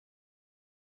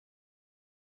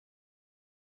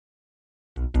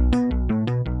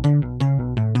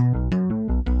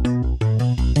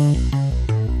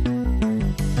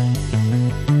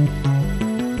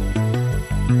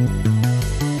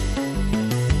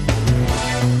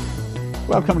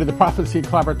Welcome to the Prophecy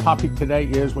Club. Our topic today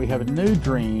is we have a new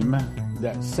dream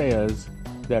that says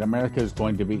that America is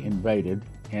going to be invaded.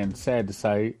 And sad to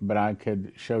say, but I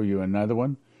could show you another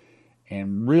one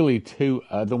and really two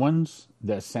other ones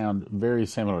that sound very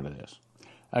similar to this.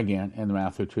 Again, in the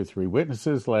mouth of two or three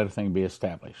witnesses, let a thing be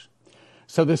established.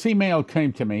 So this email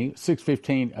came to me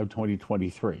 6/15 of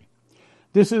 2023.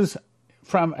 This is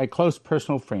from a close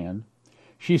personal friend.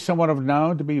 She's someone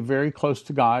known to be very close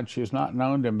to God. She is not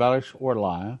known to embellish or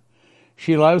lie.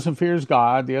 She loves and fears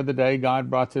God. The other day, God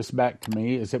brought this back to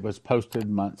me as it was posted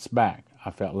months back.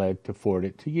 I felt led to forward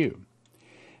it to you.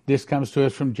 This comes to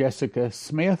us from Jessica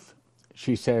Smith.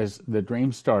 She says, the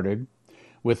dream started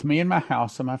with me and my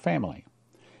house and my family.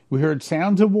 We heard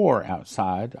sounds of war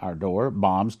outside our door,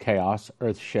 bombs, chaos,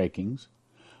 earth shakings.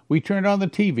 We turned on the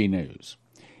TV news.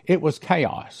 It was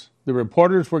chaos. The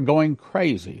reporters were going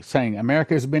crazy, saying,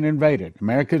 America's been invaded.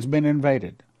 America's been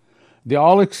invaded. They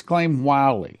all exclaimed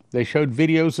wildly. They showed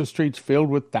videos of streets filled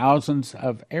with thousands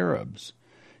of Arabs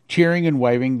cheering and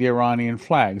waving the Iranian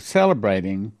flag,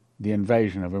 celebrating the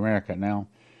invasion of America. Now,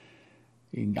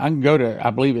 I can go to,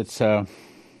 I believe it's Isaiah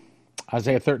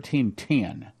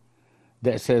 13:10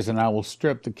 that says, and I will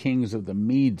strip the kings of the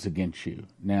Medes against you.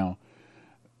 Now,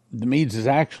 the Medes is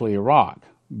actually Iraq,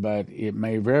 but it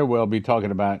may very well be talking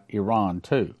about Iran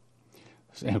too.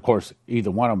 And of course,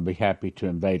 either one of them would be happy to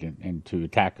invade and to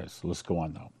attack us. Let's go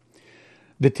on, though.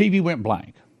 The TV went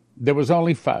blank. There was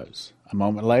only foes. A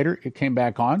moment later, it came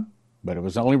back on, but it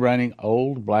was only running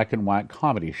old black and white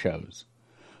comedy shows.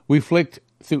 We flicked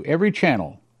through every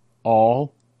channel,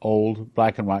 all old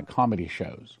black and white comedy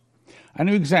shows. I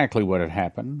knew exactly what had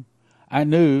happened. I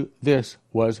knew this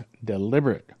was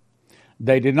deliberate.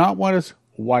 They did not want us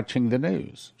watching the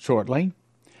news. Shortly,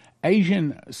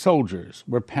 Asian soldiers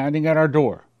were pounding at our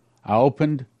door. I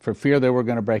opened for fear they were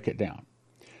going to break it down.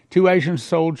 2 Asian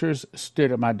soldiers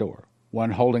stood at my door,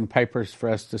 one holding papers for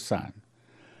us to sign.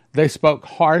 They spoke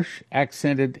harsh,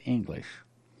 accented English.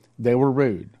 They were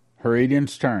rude, hurried, and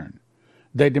stern.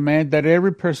 They demanded that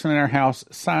every person in our house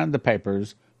sign the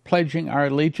papers pledging our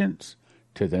allegiance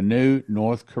to the new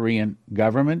North Korean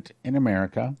government in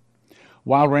America,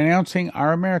 while renouncing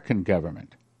our American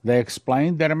government. They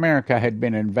explained that America had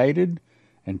been invaded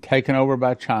and taken over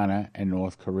by China and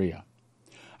North Korea.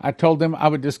 I told them I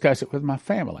would discuss it with my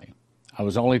family. I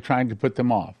was only trying to put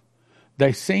them off.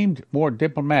 They seemed more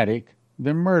diplomatic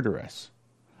than murderous.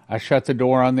 I shut the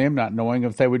door on them, not knowing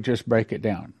if they would just break it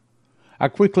down. I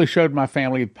quickly showed my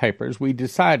family the papers. We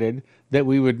decided that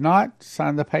we would not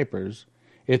sign the papers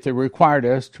if they required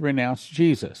us to renounce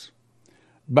Jesus,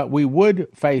 but we would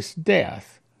face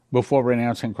death before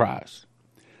renouncing Christ.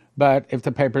 But if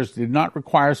the papers did not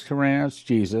require us to renounce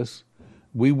Jesus,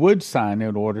 we would sign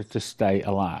in order to stay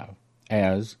alive,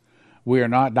 as we are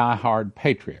not diehard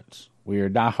patriots. We are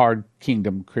diehard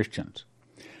kingdom Christians.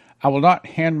 I will not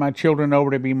hand my children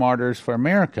over to be martyrs for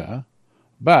America,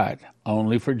 but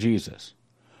only for Jesus.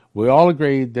 We all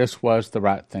agreed this was the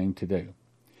right thing to do.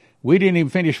 We didn't even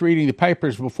finish reading the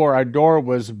papers before our door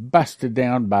was busted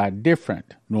down by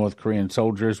different North Korean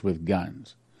soldiers with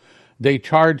guns. They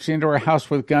charged into our house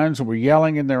with guns and were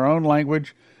yelling in their own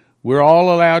language. We were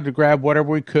all allowed to grab whatever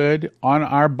we could on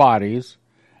our bodies,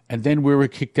 and then we were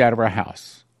kicked out of our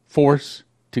house, forced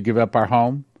to give up our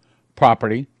home,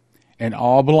 property, and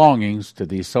all belongings to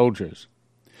these soldiers.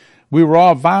 We were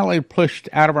all violently pushed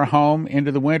out of our home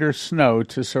into the winter snow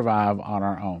to survive on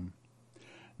our own.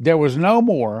 There was no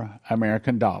more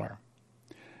American dollar.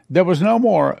 There was no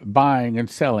more buying and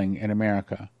selling in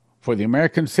America. For the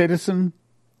American citizen,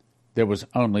 there was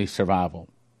only survival.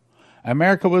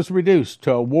 America was reduced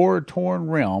to a war-torn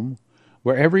realm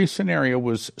where every scenario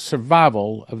was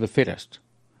survival of the fittest.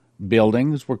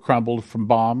 Buildings were crumbled from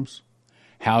bombs.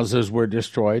 Houses were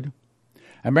destroyed.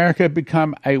 America had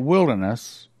become a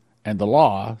wilderness, and the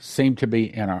law seemed to be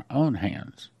in our own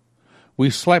hands. We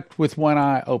slept with one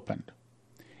eye opened.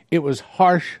 It was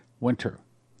harsh winter.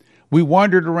 We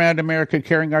wandered around America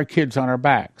carrying our kids on our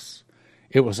backs.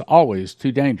 It was always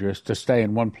too dangerous to stay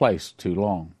in one place too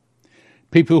long.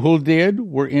 People who did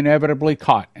were inevitably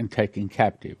caught and taken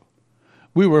captive.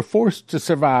 We were forced to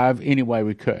survive any way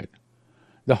we could.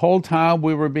 The whole time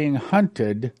we were being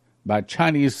hunted by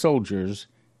Chinese soldiers,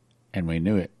 and we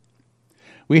knew it.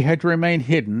 We had to remain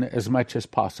hidden as much as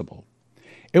possible.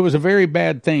 It was a very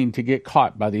bad thing to get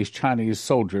caught by these Chinese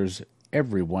soldiers.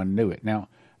 Everyone knew it. Now,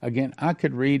 again, I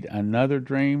could read another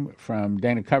dream from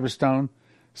Dana Coverstone.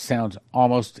 Sounds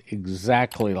almost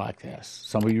exactly like this.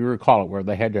 Some of you recall it, where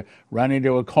they had to run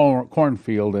into a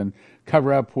cornfield and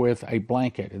cover up with a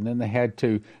blanket, and then they had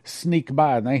to sneak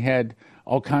by, and they had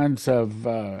all kinds of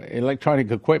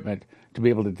electronic equipment to be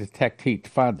able to detect heat to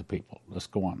find the people. Let's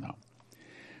go on now.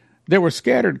 There were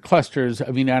scattered clusters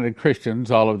of united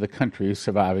Christians all over the country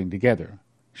surviving together,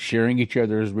 sharing each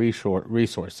other's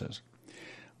resources.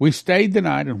 We stayed the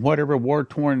night in whatever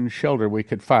war-torn shelter we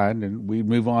could find, and we'd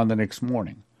move on the next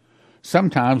morning.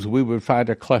 Sometimes we would find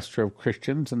a cluster of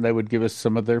Christians, and they would give us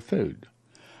some of their food.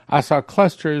 I saw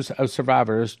clusters of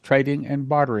survivors trading and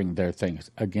bartering their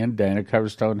things. Again, Dana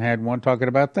Coverstone had one talking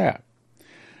about that.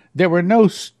 There were no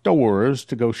stores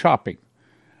to go shopping.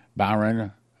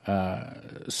 Byron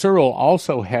Searle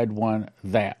also had one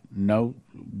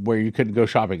where you couldn't go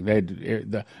shopping.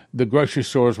 The grocery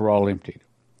stores were all emptied.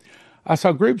 I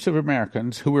saw groups of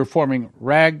Americans who were forming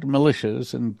ragged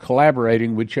militias and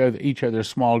collaborating with each other's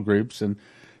small groups, and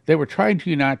they were trying to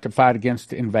unite to fight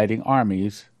against invading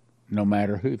armies, no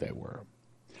matter who they were.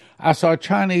 I saw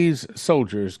Chinese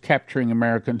soldiers capturing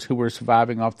Americans who were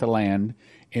surviving off the land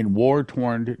in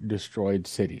war-torn, destroyed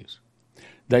cities.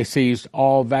 They seized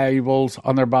all valuables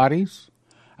on their bodies.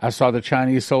 I saw the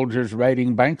Chinese soldiers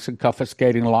raiding banks and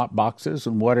confiscating lot boxes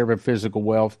and whatever physical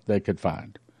wealth they could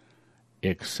find,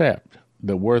 except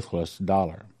the worthless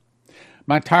dollar.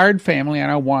 My tired family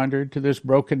and I wandered to this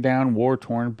broken-down,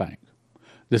 war-torn bank.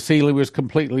 The ceiling was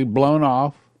completely blown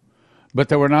off, but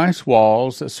there were nice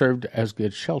walls that served as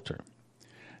good shelter.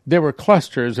 There were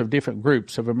clusters of different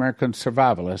groups of American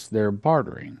survivalists there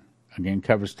bartering. Again,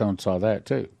 Coverstone saw that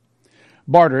too.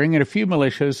 Bartering and a few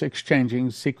militias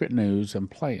exchanging secret news and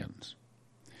plans.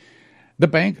 The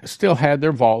bank still had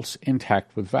their vaults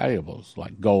intact with valuables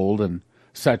like gold and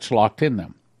such locked in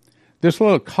them. This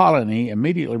little colony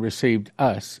immediately received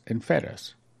us and fed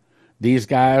us. These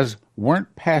guys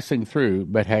weren't passing through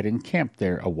but had encamped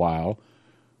there a while,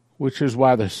 which is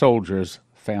why the soldiers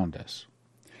found us.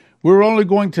 We were only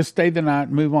going to stay the night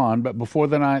and move on, but before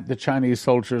the night the Chinese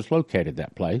soldiers located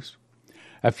that place.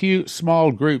 A few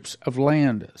small groups of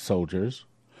land soldiers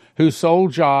whose sole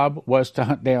job was to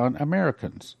hunt down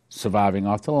Americans surviving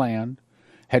off the land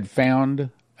had found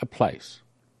a place.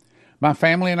 My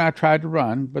family and I tried to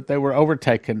run, but they were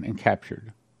overtaken and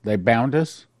captured. They bound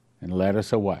us and led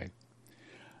us away.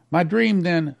 My dream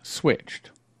then switched.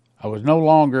 I was no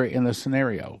longer in the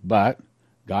scenario, but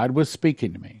God was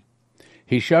speaking to me.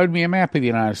 He showed me a map of the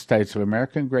United States of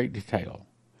America in great detail.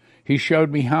 He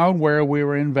showed me how and where we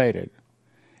were invaded.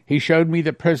 He showed me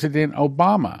that President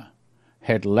Obama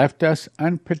had left us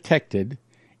unprotected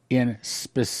in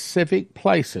specific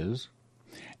places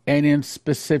and in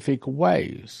specific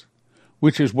ways,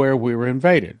 which is where we were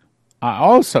invaded. I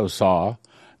also saw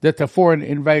that the foreign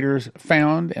invaders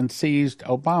found and seized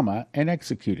Obama and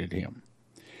executed him.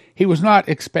 He was not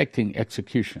expecting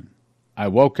execution. I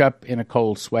woke up in a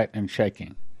cold sweat and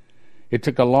shaking. It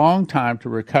took a long time to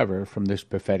recover from this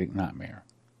prophetic nightmare.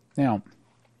 Now,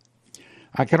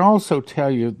 I can also tell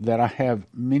you that I have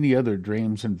many other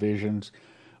dreams and visions.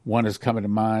 One is coming to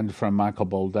mind from Michael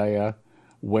Boldea,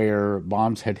 where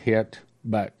bombs had hit,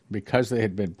 but because they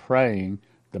had been praying,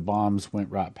 the bombs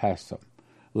went right past them,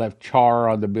 left char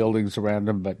on the buildings around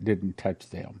them, but didn't touch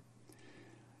them.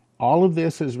 All of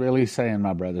this is really saying,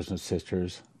 my brothers and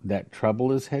sisters, that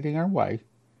trouble is heading our way.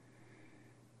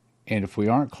 And if we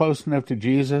aren't close enough to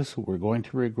Jesus, we're going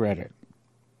to regret it.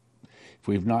 If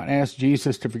we've not asked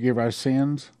Jesus to forgive our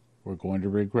sins, we're going to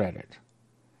regret it.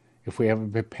 If we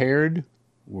haven't prepared,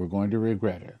 we're going to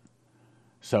regret it.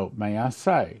 So may I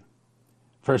say,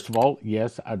 first of all,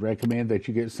 yes, I'd recommend that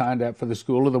you get signed up for the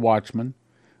School of the Watchmen,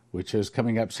 which is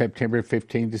coming up September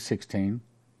 15 to 16.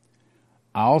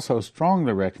 I also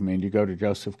strongly recommend you go to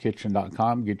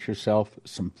josephkitchen.com, get yourself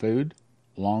some food,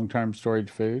 long-term storage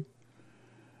food.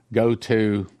 Go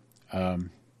to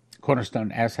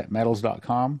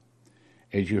cornerstoneassetmetals.com.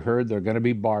 As you heard, they're going to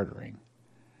be bartering.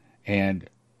 And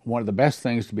one of the best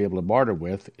things to be able to barter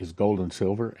with is gold and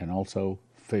silver and also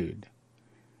food.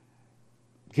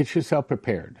 Get yourself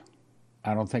prepared.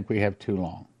 I don't think we have too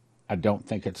long. I don't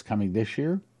think it's coming this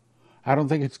year. I don't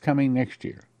think it's coming next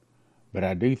year. But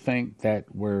I do think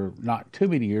that we're not too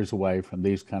many years away from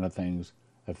these kind of things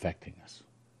affecting us.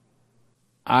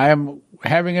 I am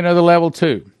having another Level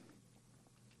 2.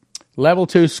 Level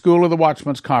 2 School of the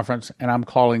Watchmen's Conference, and I'm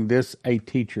calling this a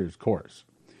teacher's course.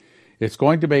 It's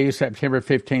going to be September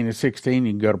 15 and 16.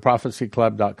 You can go to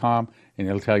prophecyclub.com, and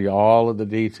it'll tell you all of the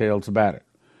details about it.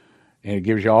 And it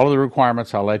gives you all of the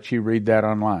requirements. I'll let you read that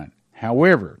online.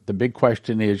 However, the big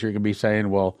question is, you're going to be saying,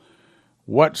 well,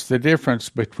 what's the difference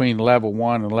between Level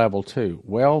 1 and Level 2?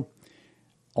 Well,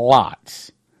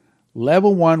 lots.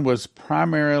 Level 1 was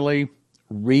primarily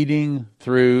reading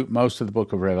through most of the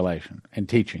book of Revelation and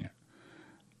teaching it.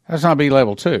 That's not be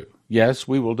Level 2. Yes,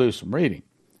 we will do some reading.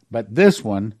 But this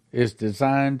one is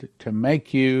designed to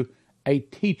make you a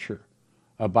teacher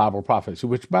of Bible prophecy,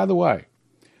 which, by the way,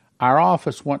 our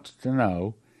office wants to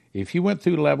know if you went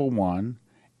through level 1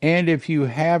 and if you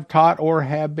have taught or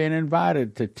have been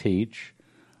invited to teach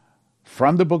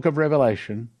from the book of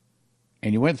Revelation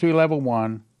and you went through level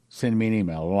 1, send me an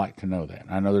email. I'd like to know that.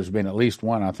 I know there's been at least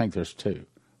one. I think there's 2,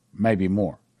 maybe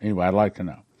more. Anyway, I'd like to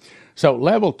know. So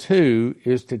level 2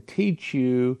 is to teach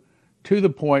you to the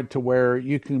point to where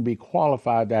you can be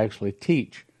qualified to actually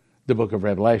teach the book of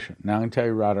Revelation. Now, I can tell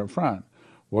you right up front,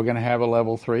 we're going to have a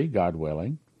level 3, God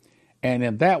willing. And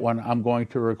in that one, I'm going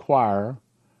to require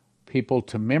people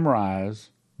to memorize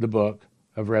the book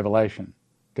of Revelation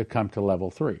to come to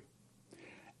level 3.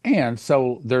 And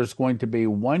so there's going to be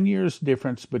 1 year's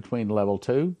difference between level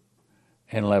 2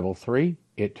 and level 3.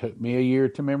 It took me a year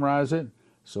to memorize it,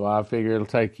 so I figure it'll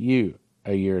take you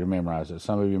a year to memorize it.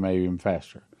 Some of you may even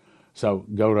faster. So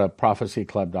go to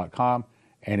prophecyclub.com,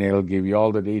 and it'll give you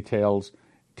all the details,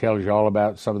 tells you all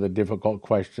about some of the difficult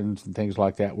questions and things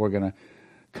like that we're going to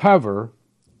cover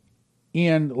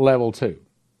in level 2.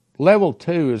 Level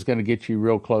 2 is going to get you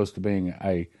real close to being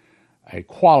a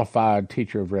qualified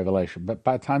teacher of Revelation. But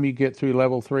by the time you get through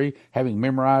level 3, having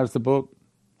memorized the book,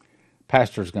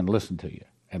 pastor's going to listen to you.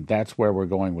 And that's where we're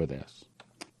going with this.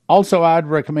 Also, I'd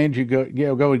recommend you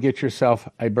go and get yourself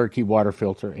a Berkey water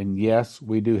filter. And yes,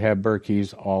 we do have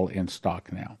Berkeys all in stock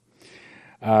now.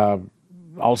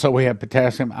 Also, we have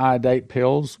potassium iodate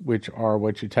pills, which are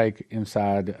what you take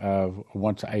inside of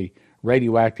once a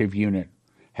radioactive unit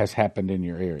has happened in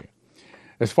your area.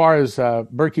 As far as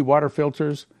Berkey water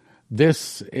filters,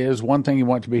 this is one thing you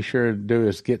want to be sure to do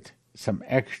is get some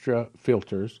extra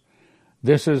filters.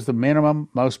 This is the minimum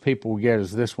most people will get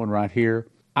is this one right here.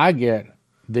 I get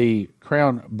the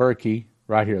Crown Berkey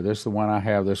right here. This is the one I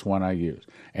have, this one I use.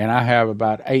 And I have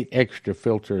about 8 extra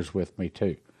filters with me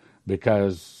too,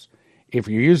 because if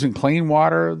you're using clean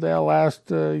water, they'll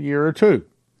last a year or 2.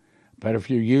 But if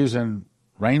you're using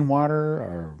rainwater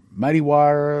or muddy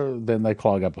water, then they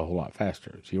clog up a whole lot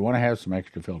faster. So you want to have some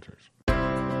extra filters.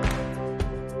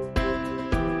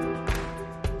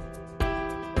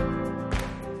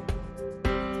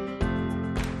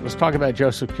 Let's talk about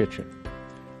Joseph's Kitchen.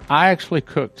 I actually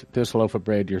cooked this loaf of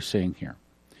bread you're seeing here.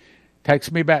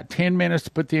 Takes me about 10 minutes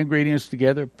to put the ingredients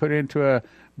together, put it into a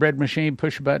bread machine,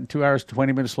 push a button, 2 hours,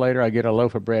 20 minutes later, I get a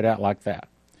loaf of bread out like that.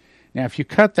 Now, if you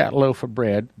cut that loaf of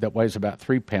bread that weighs about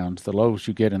 3 pounds, the loaves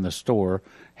you get in the store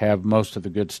have most of the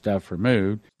good stuff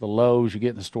removed. The loaves you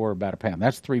get in the store are about 1 pound.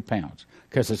 That's 3 pounds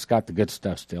because it's got the good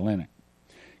stuff still in it.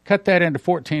 Cut that into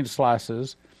 14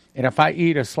 slices, and if I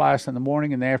eat a slice in the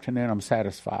morning and the afternoon, I'm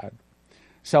satisfied.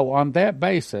 So on that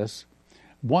basis,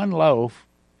 one loaf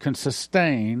can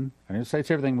sustain, I didn't say it's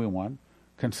everything we want,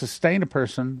 can sustain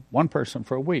one person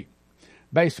for a week.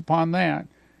 Based upon that,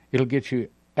 it'll get you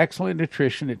excellent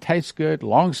nutrition. It tastes good,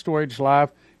 long storage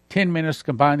life, 10 minutes to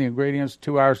combine the ingredients,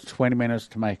 2 hours, 20 minutes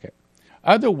to make it.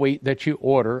 Other wheat that you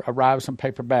order arrives in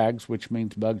paper bags, which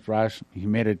means bugs, rice,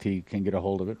 humidity can get a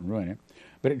hold of it and ruin it.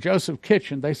 But at Joseph's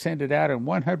Kitchen, they send it out in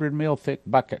 100 mil thick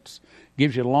buckets.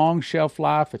 Gives you long shelf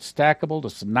life. It's stackable.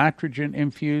 It's nitrogen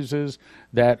infuses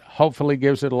that hopefully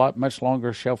gives it much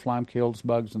longer shelf life, kills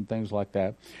bugs and things like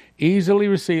that. Easily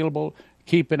resealable,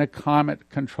 keep in a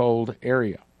climate-controlled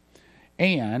area.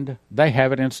 And they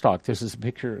have it in stock. This is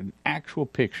an actual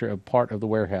picture of part of the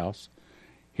warehouse.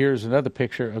 Here's another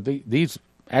picture of these.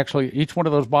 Actually, each one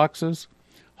of those boxes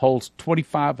holds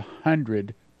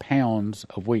 2,500 pounds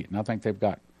of wheat. And I think they've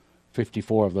got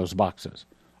 54 of those boxes,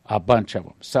 a bunch of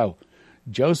them. So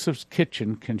Joseph's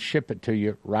Kitchen can ship it to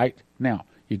you right now.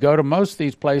 You go to most of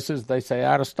these places, they say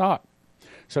out of stock.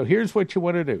 So here's what you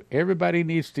want to do. Everybody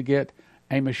needs to get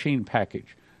a machine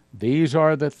package. These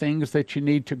are the things that you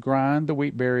need to grind the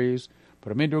wheat berries. Put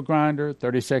them into a grinder.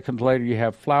 30 seconds later, you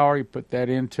have flour. You put that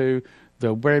into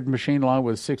the bread machine along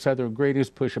with 6 other ingredients.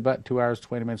 Push a button. 2 hours,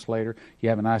 20 minutes later, you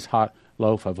have a nice hot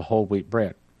loaf of whole wheat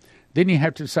bread. Then you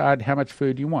have to decide how much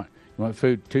food you want. You want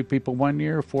food 2 people 1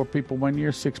 year, 4 people 1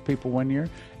 year, 6 people 1 year.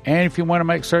 And if you want to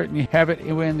make certain you have it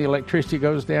when the electricity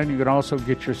goes down, you can also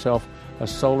get yourself a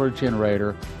solar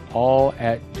generator, all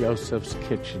at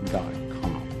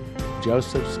josephskitchen.com.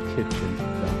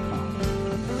 josephskitchen.com.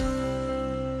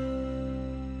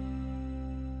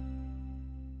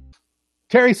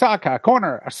 Terry Saka,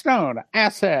 Cornerstone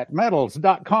Asset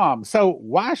Metals.com. So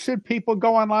why should people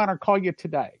go online or call you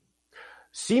today?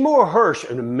 Seymour Hersh,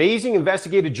 an amazing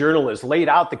investigative journalist, laid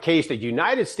out the case that the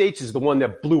United States is the one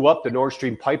that blew up the Nord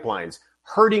Stream pipelines,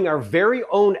 hurting our very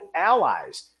own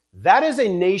allies. That is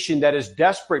a nation that is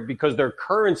desperate because their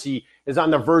currency is on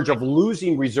the verge of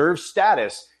losing reserve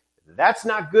status. That's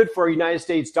not good for our United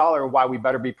States dollar and why we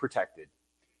better be protected.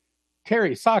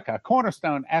 Terry Saka,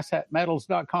 Cornerstone Asset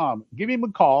Metals.com. Give him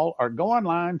a call or go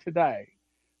online today.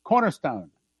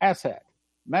 Cornerstone Asset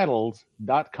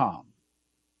Metals.com.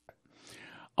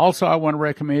 Also, I want to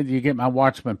recommend you get my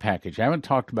Watchmen package. I haven't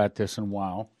talked about this in a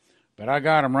while, but I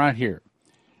got them right here.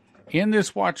 In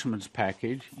this Watchman's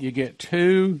package, you get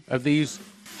 2 of these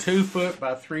 2 foot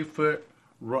by 3 foot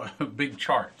big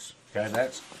charts. Okay,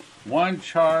 that's one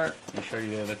chart. Let me show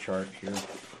you the other chart here.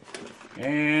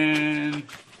 And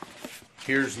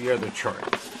here's the other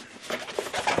chart.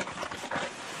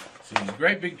 So these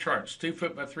great big charts, 2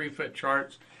 foot by 3 foot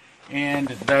charts, and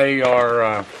they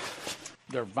are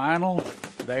they're vinyl.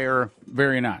 They are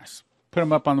very nice. Put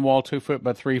them up on the wall, 2 foot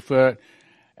by 3 foot,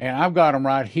 and I've got them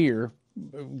right here.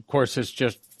 Of course, it's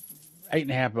just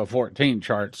 8.5 by 14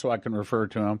 charts, so I can refer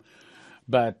to them.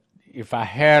 But if I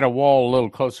had a wall a little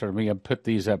closer to me, I'd put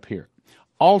these up here.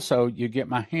 Also, you get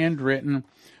my handwritten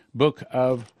book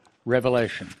of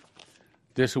Revelation.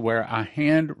 This is where I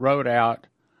hand wrote out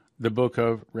the book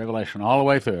of Revelation all the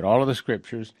way through it, all of the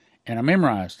scriptures, and I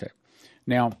memorized it.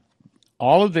 Now,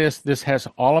 all of this has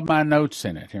all of my notes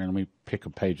in it. Here, let me pick a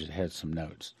page that has some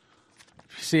notes.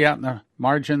 If you see out in the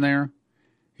margin there,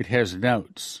 it has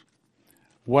notes.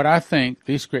 What I think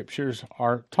these scriptures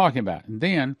are talking about. And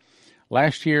then,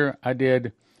 last year, I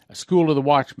did a School of the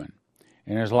Watchmen.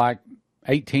 And it was like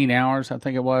 18 hours, I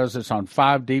think it was. It's on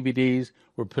 5 DVDs.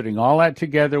 We're putting all that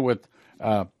together with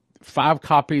 5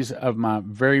 copies of my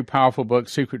very powerful book,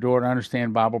 Secret Door to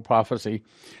Understand Bible Prophecy.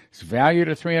 It's valued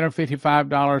at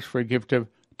 $355 for a gift of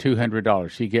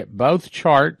 $200. You get both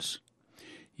charts.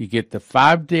 You get the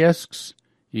 5 discs.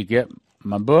 You get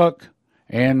my book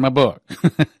and my book.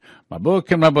 My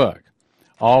book and my book.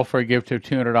 All for a gift of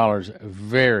 $200.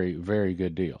 Very, very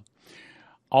good deal.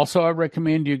 Also, I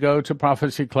recommend you go to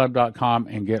prophecyclub.com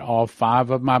and get all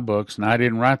 5 of my books. And I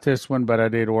didn't write this one, but I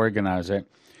did organize it.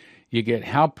 You get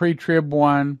How Pre-Trib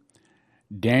 1,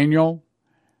 Daniel,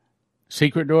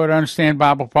 Secret Door to Understand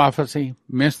Bible Prophecy,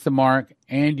 Miss the Mark,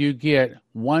 and you get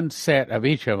 1 set of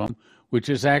each of them, which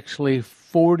is actually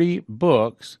 40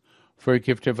 books for a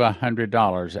gift of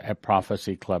 $100 at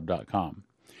prophecyclub.com.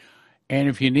 And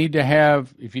if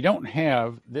you don't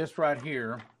have this right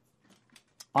here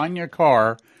on your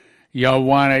car, you'll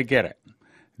want to get it.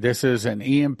 This is an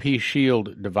EMP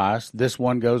Shield device. This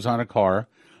one goes on a car.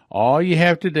 All you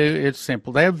have to do, it's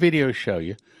simple. They have videos show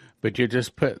you, but you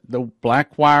just put the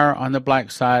black wire on the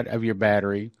black side of your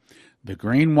battery. The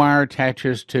green wire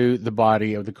attaches to the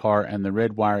body of the car, and the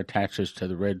red wire attaches to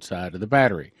the red side of the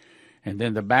battery. And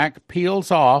then the back peels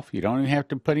off. You don't even have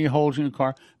to put any holes in your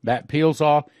car. Back peels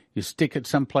off. You stick it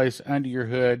someplace under your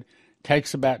hood.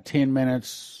 Takes about 10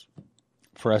 minutes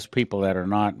for us people that are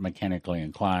not mechanically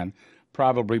inclined.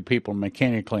 Probably people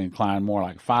mechanically inclined more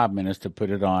like 5 minutes to put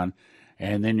it on,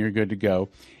 and then you're good to go.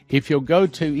 If you'll go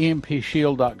to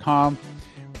empshield.com,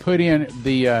 put in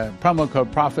the promo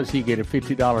code PROPHECY, you get a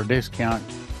 $50 discount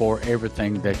for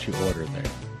everything that you order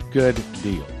there. Good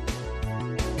deal.